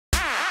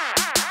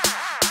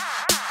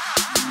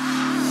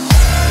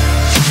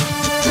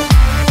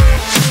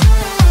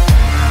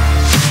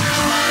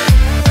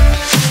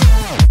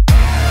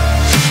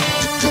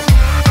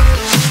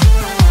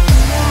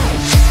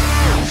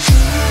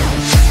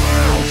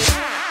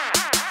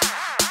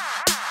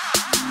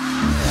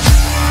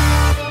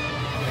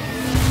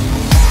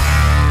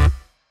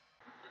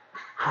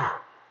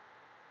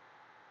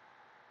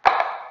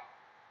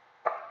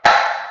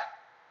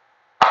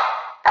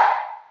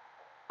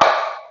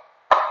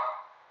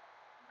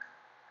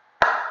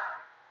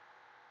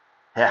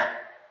Yeah.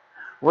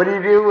 What do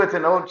you do with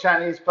an old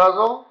Chinese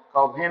puzzle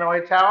called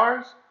Hanoi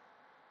Towers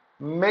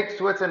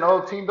mixed with an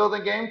old team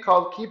building game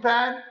called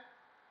Keypad?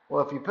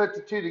 Well, if you put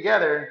the two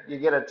together, you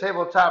get a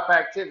tabletop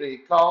activity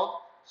called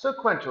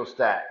Sequential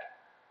Stack.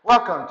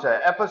 Welcome to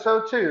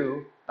episode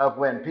 2 of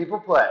When People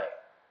Play.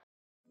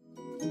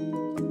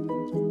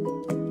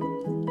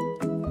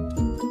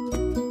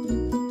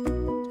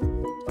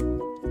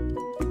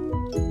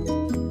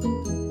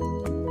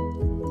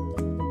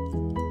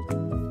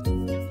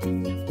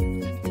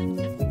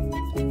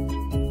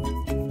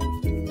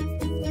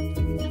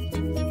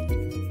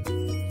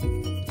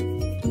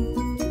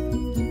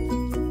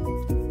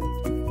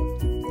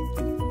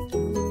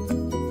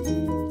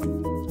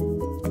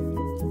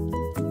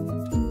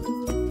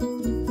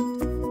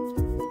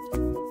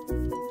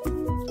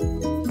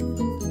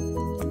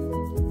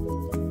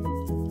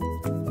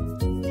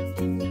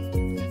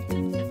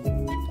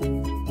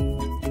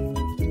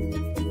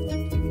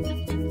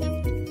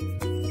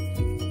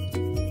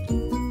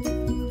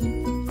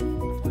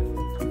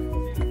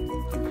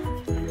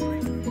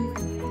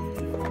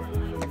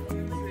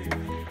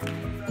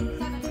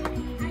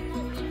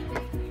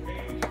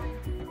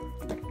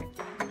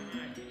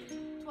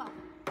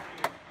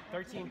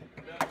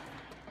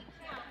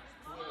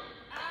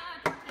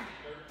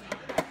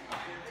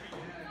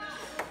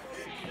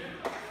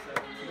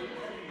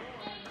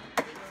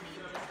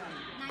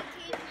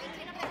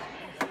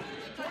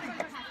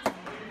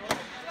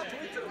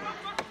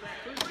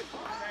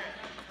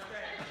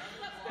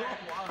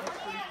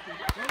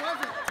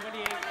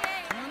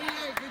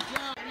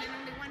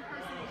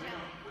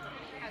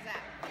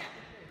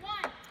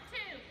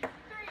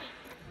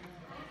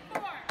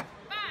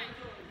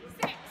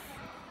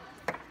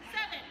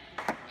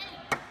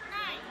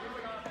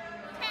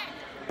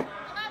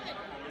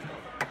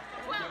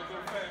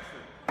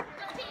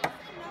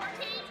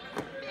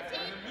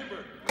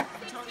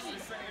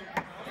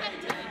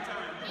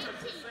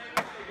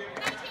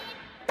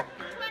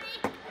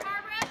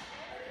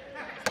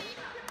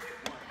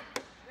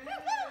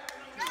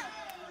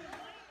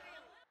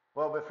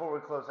 Well, before we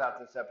close out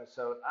this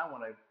episode, I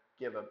want to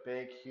give a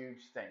big,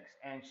 huge thanks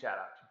and shout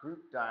out to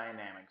Group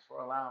Dynamics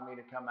for allowing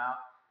me to come out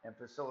and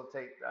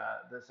facilitate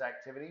this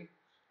activity.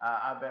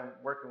 I've been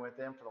working with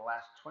them for the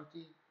last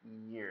 20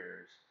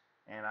 years,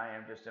 and I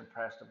am just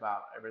impressed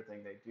about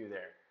everything they do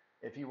there.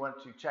 If you want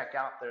to check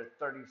out their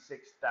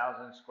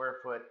 36,000 square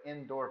foot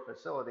indoor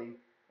facility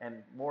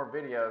and more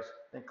videos,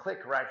 then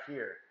click right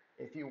here.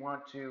 If you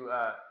want to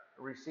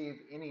receive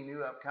any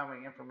new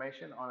upcoming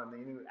information on the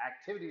new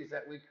activities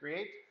that we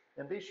create,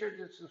 then be sure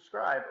to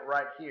subscribe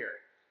right here.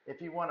 If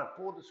you want a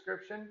full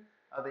description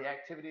of the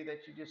activity that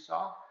you just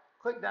saw,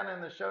 click down in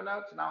the show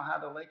notes and I'll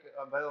have the link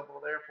available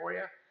there for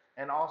you,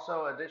 and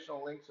also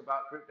additional links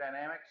about group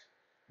dynamics.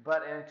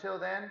 But until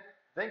then,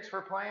 thanks for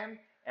playing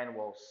and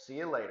we'll see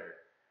you later.